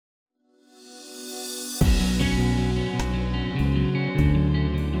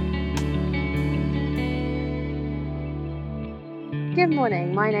Good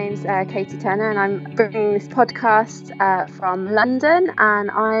morning. My name's Katie Turner, and I'm bringing this podcast from London.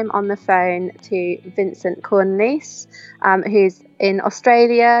 And I'm on the phone to Vincent Cornelius, who's in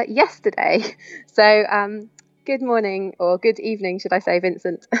Australia yesterday. So, good morning, or good evening, should I say,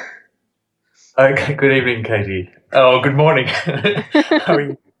 Vincent? Okay, good evening, Katie. Oh, good morning. How are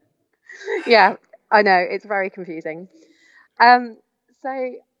you? Yeah, I know, it's very confusing.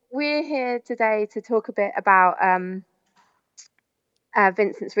 So we're here today to talk a bit about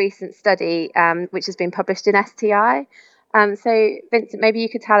Vincent's recent study, which has been published in STI. So, Vincent, maybe you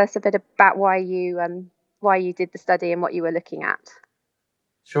could tell us a bit about why you did the study and what you were looking at.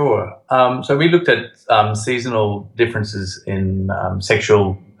 Sure. So we looked at seasonal differences in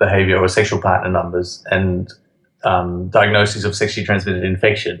sexual behavior or sexual partner numbers and diagnoses of sexually transmitted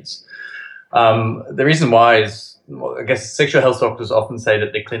infections. The reason why is, well, I guess sexual health doctors often say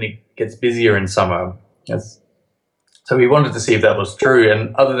that the clinic gets busier in summer. So we wanted to see if that was true,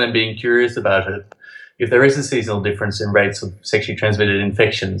 and other than being curious about it, if there is a seasonal difference in rates of sexually transmitted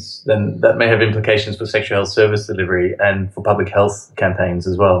infections, then that may have implications for sexual health service delivery and for public health campaigns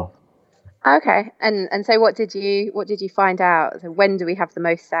as well. Okay, and so what did you find out? So when do we have the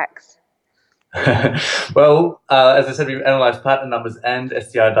most sex? Well, as I said, we've analysed partner numbers and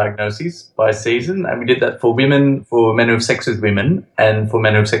STI diagnoses by season, and we did that for women, for men who have sex with women, and for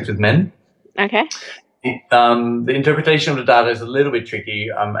men who have sex with men. Okay. The interpretation of the data is a little bit tricky,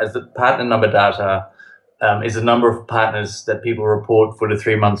 as the partner number data is the number of partners that people report for the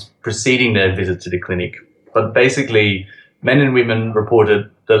 3 months preceding their visit to the clinic. But basically, men and women reported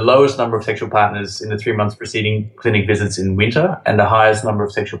the lowest number of sexual partners in the 3 months preceding clinic visits in winter and the highest number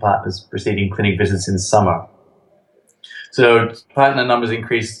of sexual partners preceding clinic visits in summer. So partner numbers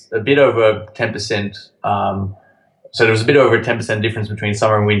increased a bit over 10%. So there was a bit over a 10% difference between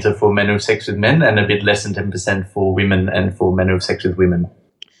summer and winter for men who have sex with men, and a bit less than 10% for women and for men who have sex with women.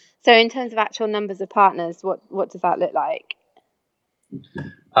 So in terms of actual numbers of partners, what does that look like?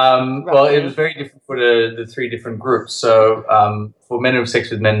 Well, it was very different for the three different groups. So for men who have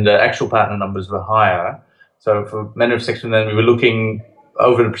sex with men, the actual partner numbers were higher. So for men who have sex with men, we were looking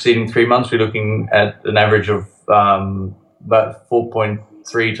over the preceding 3 months, we were looking at an average of about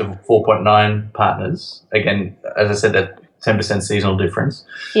 4.3 to 4.9 partners. Again, as I said, that 10% seasonal difference.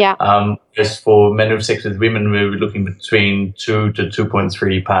 Yeah. As for men who have sex with women, we were looking between 2 to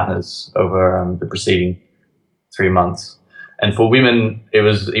 2.3 partners over the preceding 3 months. And for women, it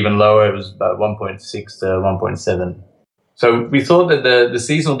was even lower. It was about 1.6 to 1.7. So we thought that the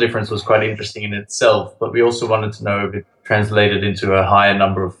seasonal difference was quite interesting in itself, but we also wanted to know if it translated into a higher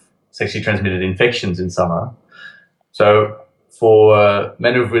number of sexually transmitted infections in summer. So for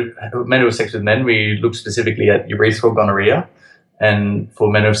men who have sex with men, we looked specifically at urethral gonorrhea. And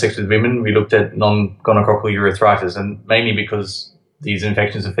for men who have sex with women, we looked at non-gonococcal urethritis, and mainly because these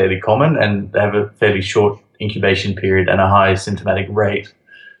infections are fairly common and they have a fairly short incubation period and a high symptomatic rate.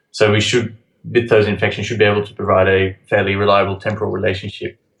 So we should, with those infections, should be able to provide a fairly reliable temporal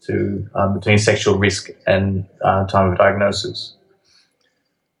relationship to between sexual risk and time of diagnosis.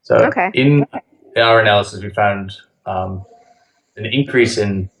 So in our analysis, we found an increase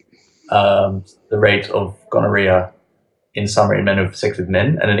in the rate of gonorrhea in summer in men who have sex with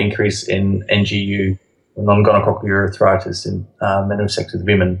men, and an increase in NGU, non-gonococcal urethritis, in men who have sex with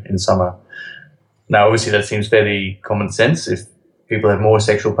women in summer. Now, obviously, that seems fairly common sense. If people have more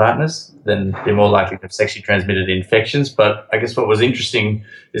sexual partners, then they're more likely to have sexually transmitted infections. But I guess what was interesting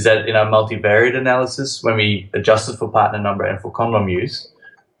is that in our multivariate analysis, when we adjusted for partner number and for condom use,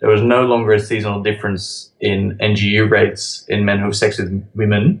 there was no longer a seasonal difference in NGU rates in men who have sex with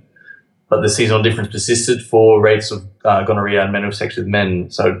women, but the seasonal difference persisted for rates of gonorrhea in men who have sex with men.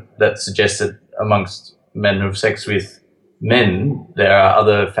 So that suggests that amongst men who have sex with men, there are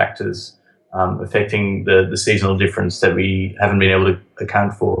other factors affecting the seasonal difference that we haven't been able to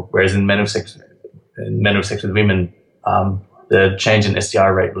account for. Whereas in men who have sex with women, the change in STI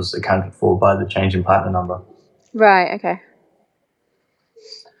rate was accounted for by the change in partner number. Right. Okay.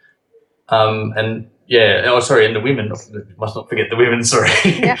 And the women, must not forget the women, sorry.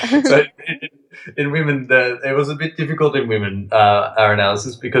 Yeah. So in women, it was a bit difficult in women, our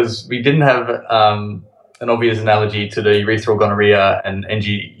analysis, because we didn't have an obvious analogy to the urethral gonorrhea and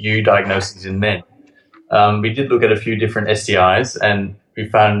NGU diagnoses in men. We did look at a few different STIs, and we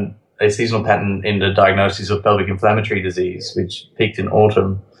found a seasonal pattern in the diagnosis of pelvic inflammatory disease, which peaked in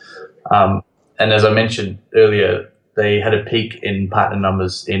autumn. And as I mentioned earlier, they had a peak in partner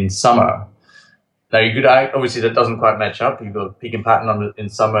numbers in summer. Now, you could obviously that doesn't quite match up. You've got a peak in partner numbers in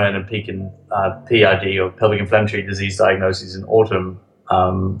summer and a peak in PID, or pelvic inflammatory disease diagnoses, in autumn.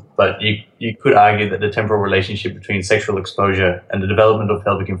 But you could argue that the temporal relationship between sexual exposure and the development of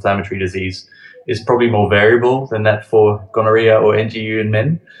pelvic inflammatory disease is probably more variable than that for gonorrhea or NGU in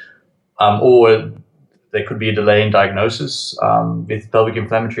men, or there could be a delay in diagnosis with pelvic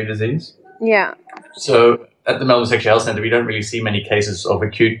inflammatory disease. Yeah. So at the Melbourne Sexual Health Centre, we don't really see many cases of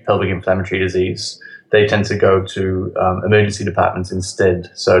acute pelvic inflammatory disease. They tend to go to emergency departments instead.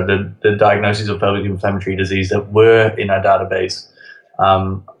 So the diagnoses of pelvic inflammatory disease that were in our database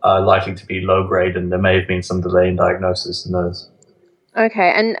are likely to be low grade, and there may have been some delay in diagnosis in those.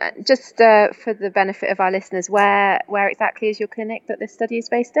 Okay, and just for the benefit of our listeners, where exactly is your clinic that this study is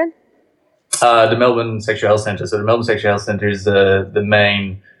based in? The Melbourne Sexual Health Centre. So the Melbourne Sexual Health Centre is the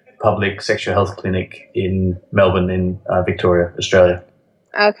main public sexual health clinic in Melbourne in Victoria, Australia.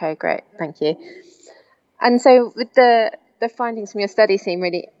 Okay, great, thank you. And so with the findings from your study seem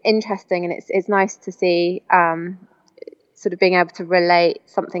really interesting, and it's nice to see sort of being able to relate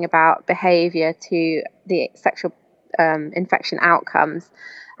something about behaviour to the sexual infection outcomes.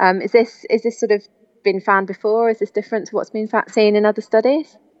 Is this sort of been found before? Is this different to what's been seen in other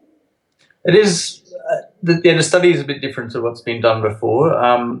studies? It is. The study is a bit different to what's been done before.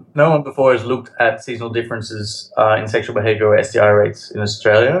 No one before has looked at seasonal differences in sexual behaviour or STI rates in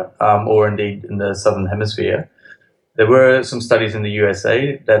Australia, or indeed in the Southern Hemisphere. There were some studies in the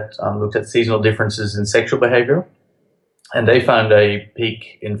USA that looked at seasonal differences in sexual behaviour, and they found a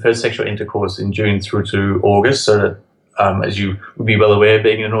peak in first sexual intercourse in June through to August. So that, as you would be well aware,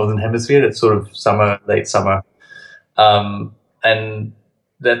 being in the Northern Hemisphere, that's sort of summer, late summer, and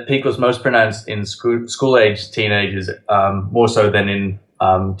that peak was most pronounced in school-age teenagers, more so than in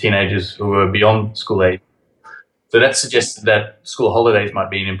teenagers who were beyond school age. So that suggested that school holidays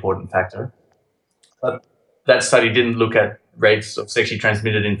might be an important factor. But that study didn't look at rates of sexually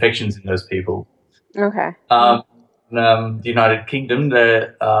transmitted infections in those people. Okay. In the United Kingdom, they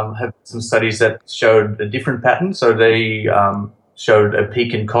have some studies that showed a different pattern. So they showed a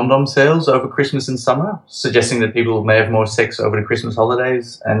peak in condom sales over Christmas and summer, suggesting that people may have more sex over the Christmas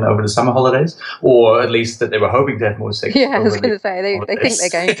holidays and over the summer holidays, or at least that they were hoping to have more sex. Yeah, I was going to say, they think they're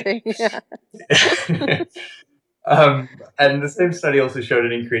going to. Yeah. And the same study also showed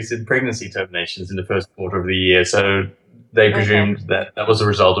an increase in pregnancy terminations in the first quarter of the year. So they presumed that was a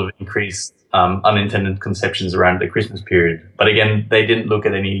result of increased unintended conceptions around the Christmas period. But again, they didn't look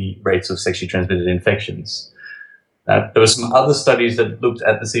at any rates of sexually transmitted infections. There were some other studies that looked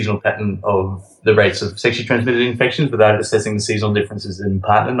at the seasonal pattern of the rates of sexually transmitted infections without assessing the seasonal differences in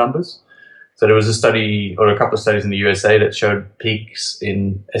partner numbers. So there was a study, or a couple of studies in the USA, that showed peaks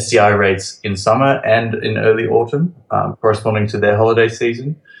in STI rates in summer and in early autumn, corresponding to their holiday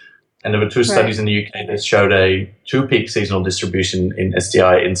season. And there were two studies in the UK that showed a two-peak seasonal distribution in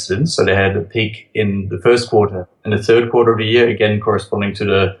STI incidence. So they had a peak in the first quarter and the third quarter of the year, again corresponding to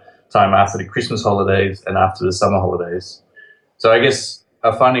the time after the Christmas holidays and after the summer holidays. So I guess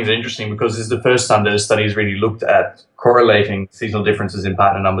our findings are interesting because this is the first time that a study has really looked at correlating seasonal differences in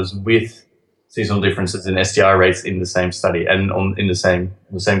partner numbers with seasonal differences in STI rates in the same study and in the same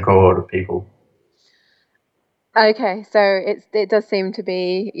cohort of people. Okay, so it does seem to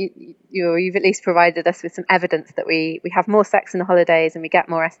be you've at least provided us with some evidence that we have more sex in the holidays and we get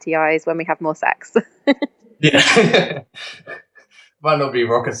more STIs when we have more sex. Yeah. Might not be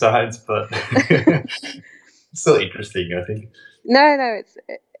rocket science, but still interesting, I think. No,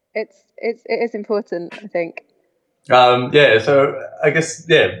 it is important, I think. So I guess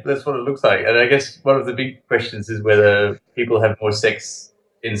that's what it looks like, and I guess one of the big questions is whether people have more sex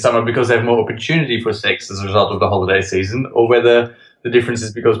in summer because they have more opportunity for sex as a result of the holiday season, or whether the difference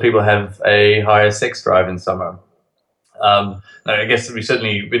is because people have a higher sex drive in summer. I guess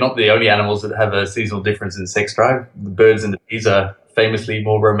we're not the only animals that have a seasonal difference in sex drive. The birds and the bees are famously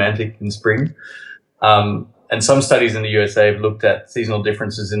more romantic in spring. And some studies in the USA have looked at seasonal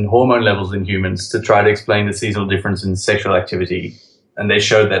differences in hormone levels in humans to try to explain the seasonal difference in sexual activity. And they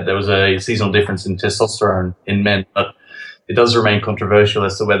showed that there was a seasonal difference in testosterone in men, but it does remain controversial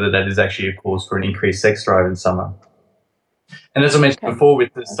as to whether that is actually a cause for an increased sex drive in summer. And as I mentioned before,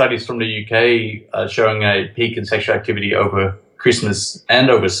 with the studies from the UK showing a peak in sexual activity over Christmas and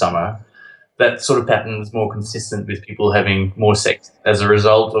over summer, that sort of pattern is more consistent with people having more sex as a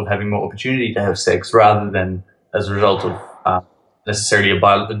result of having more opportunity to have sex rather than as a result of necessarily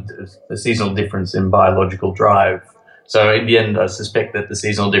a seasonal difference in biological drive. So in the end, I suspect that the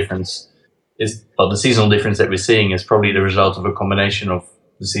seasonal difference that we're seeing is probably the result of a combination of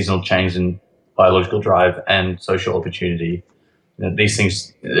the seasonal change in biological drive and social opportunity. These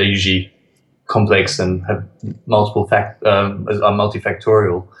things are usually complex and have are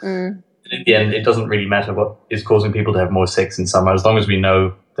multifactorial. in the end, it doesn't really matter what is causing people to have more sex in summer, as long as we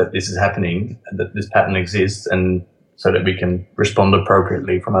know that this is happening and that this pattern exists, and so that we can respond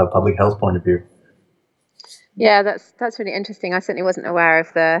appropriately from a public health point of view. Yeah, that's really interesting. I certainly wasn't aware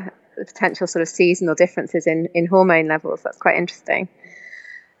of the potential sort of seasonal differences in hormone levels. That's quite interesting.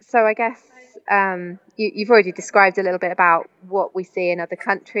 So I guess you've already described a little bit about what we see in other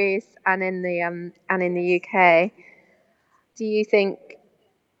countries and in the UK. Do you think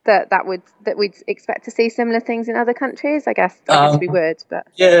that we'd expect to see similar things in other countries? I guess we would, but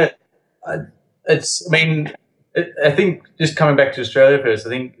yeah, I think just coming back to Australia first, I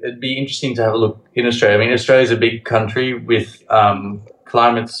think it'd be interesting to have a look in Australia. I mean, Australia's a big country with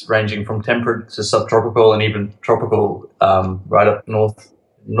climates ranging from temperate to subtropical and even tropical, right up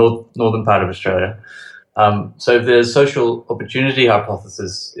northern part of Australia. So if the social opportunity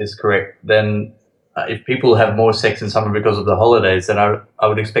hypothesis is correct, then if people have more sex in summer because of the holidays, then I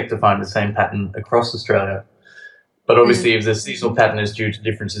would expect to find the same pattern across Australia. But obviously, if the seasonal pattern is due to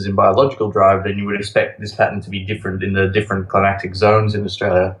differences in biological drive, then you would expect this pattern to be different in the different climactic zones in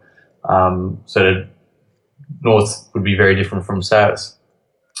Australia. So that north would be very different from south.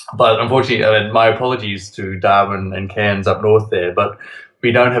 But unfortunately, my apologies to Darwin and Cairns up north there, but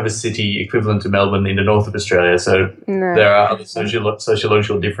we don't have a city equivalent to Melbourne in the north of Australia. So there are other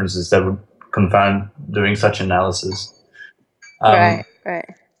sociological differences that would confound doing such analysis. Right.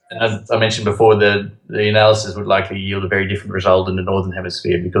 And as I mentioned before, the analysis would likely yield a very different result in the Northern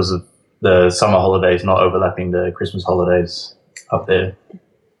Hemisphere because of the summer holidays not overlapping the Christmas holidays up there.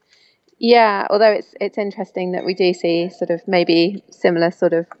 Yeah, although it's interesting that we do see sort of maybe similar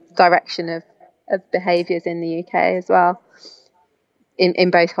sort of direction of behaviours in the UK as well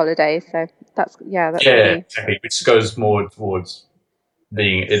in both holidays. So that's really exactly, which goes more towards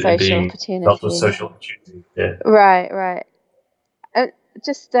being social opportunity. Yeah. Right.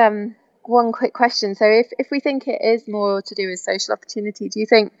 Just one quick question. So if we think it is more to do with social opportunity, do you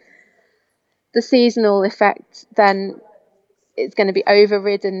think the seasonal effect then is going to be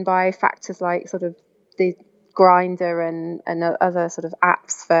overridden by factors like sort of the Grindr and other sort of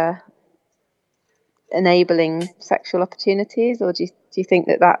apps for enabling sexual opportunities, or do you think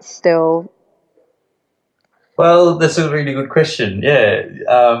that that's still? Well, that's a really good question. Yeah.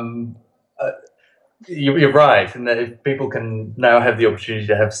 You're right, and that if people can now have the opportunity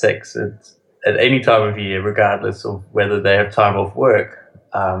to have sex at any time of year, regardless of whether they have time off work,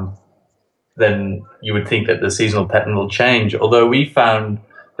 then you would think that the seasonal pattern will change. Although we found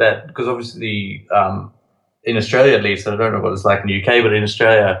that, because obviously in Australia at least, I don't know what it's like in the UK, but in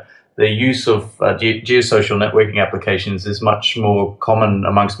Australia, the use of geosocial networking applications is much more common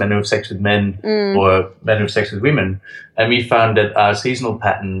amongst men who have sex with men or men who have sex with women. And we found that our seasonal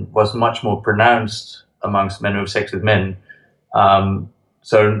pattern was much more pronounced amongst men who have sex with men.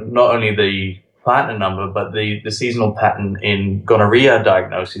 So not only the partner number, but the seasonal pattern in gonorrhea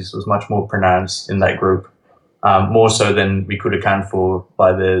diagnosis was much more pronounced in that group, more so than we could account for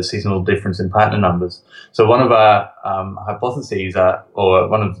by the seasonal difference in partner numbers. So one of our hypotheses, or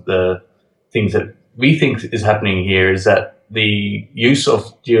one of the things that we think is happening here, is that the use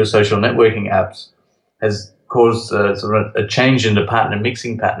of geosocial networking apps has caused sort of a change in the partner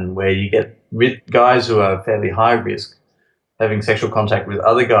mixing pattern, where you get guys who are fairly high risk having sexual contact with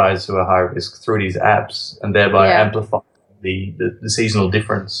other guys who are high risk through these apps, and thereby amplifying the seasonal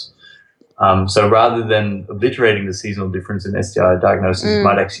difference. So rather than obliterating the seasonal difference in STI diagnosis, it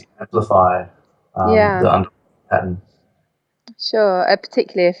might actually amplify the underlying pattern. Sure,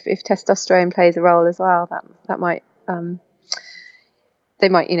 particularly if testosterone plays a role as well, that might they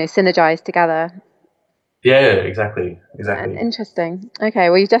might synergize together. Yeah, exactly. Interesting. Okay,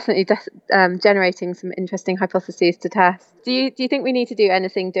 well, you're definitely generating some interesting hypotheses to test. Do you think we need to do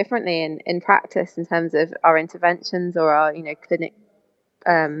anything differently in practice in terms of our interventions or our clinic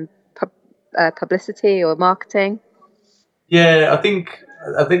publicity or marketing? Yeah, I think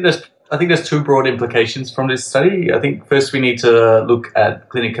there's two broad implications from this study. I think first we need to look at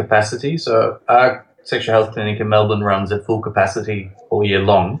clinic capacity. So our sexual health clinic in Melbourne runs at full capacity all year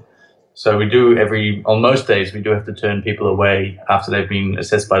long. So we do on most days, we do have to turn people away after they've been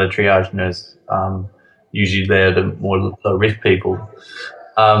assessed by the triage nurse. Usually they're the more low-risk people.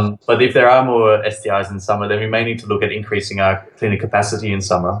 But if there are more STIs in summer, then we may need to look at increasing our clinic capacity in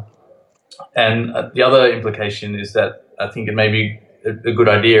summer. And the other implication is that I think it may be a good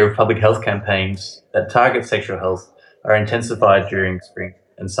idea if public health campaigns that target sexual health are intensified during spring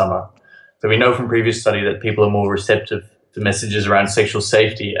and summer. So we know from previous study that people are more receptive to messages around sexual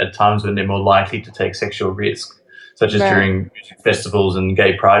safety at times when they're more likely to take sexual risk, such as during music festivals and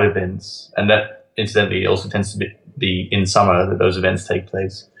gay pride events. And that, incidentally, also tends to be in summer that those events take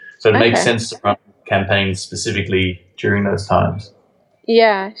place. So it makes sense to run campaigns specifically during those times.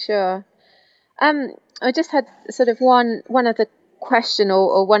 Yeah, sure. I just had sort of one other question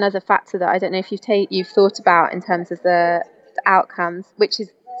or one other factor that I don't know if you've thought about in terms of the outcomes, which is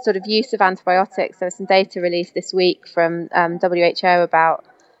sort of use of antibiotics. There was some data released this week from WHO about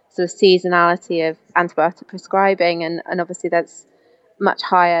sort of seasonality of antibiotic prescribing, and obviously that's much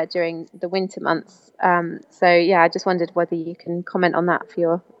higher during the winter months. So yeah, I just wondered whether you can comment on that for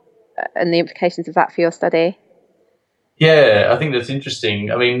your and the implications of that for your study. Yeah, I think that's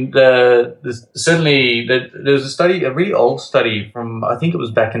interesting. I mean, there's a study, a really old study from, I think it was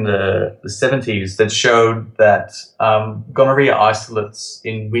back in the 70s, that showed that gonorrhea isolates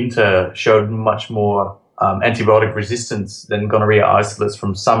in winter showed much more antibiotic resistance than gonorrhea isolates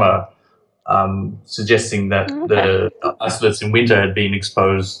from summer, suggesting that the isolates in winter had been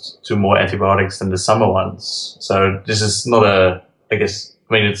exposed to more antibiotics than the summer ones. So this is not I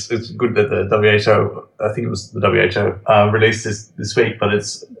mean, it's good that the WHO, I think it was the WHO, released this week, but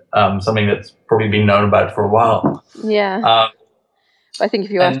it's something that's probably been known about for a while. Yeah. I think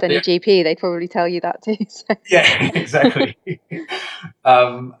if you asked any GP, they'd probably tell you that too. So. Yeah, exactly.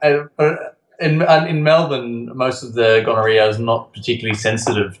 In Melbourne, most of the gonorrhea is not particularly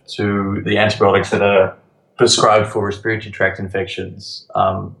sensitive to the antibiotics that are prescribed for respiratory tract infections.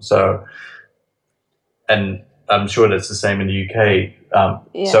 And I'm sure that's the same in the UK.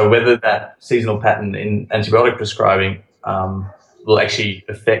 So whether that seasonal pattern in antibiotic prescribing will actually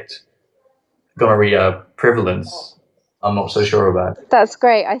affect gonorrhea prevalence, I'm not so sure about. That's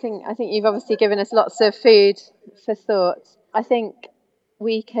great. I think you've obviously given us lots of food for thought. I think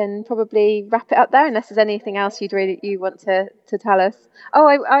we can probably wrap it up there, unless there's anything else you want to tell us. Oh,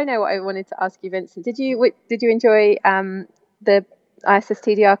 I know what I wanted to ask you, Vincent. Did you enjoy the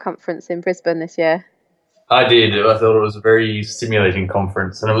ISSTDR conference in Brisbane this year? I did. I thought it was a very stimulating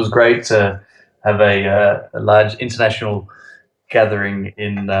conference, and it was great to have a large international gathering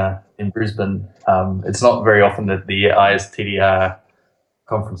in Brisbane. It's not very often that the ISTDR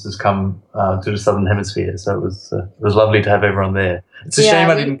conferences come to the Southern Hemisphere, so it was lovely to have everyone there. It's a shame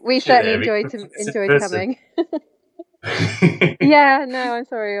I didn't. We certainly enjoyed coming. Yeah, no, I'm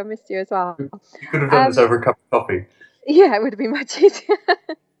sorry, I missed you as well. You could have done this over a cup of coffee. Yeah, it would have been much easier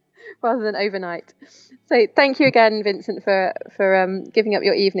rather than overnight. So thank you again, Vincent, for giving up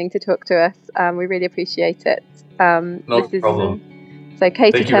your evening to talk to us. We really appreciate it. Not a problem. So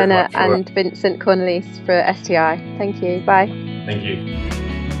Katie Turner and Vincent Cornelisse for STI. Thank you. Bye. Thank you.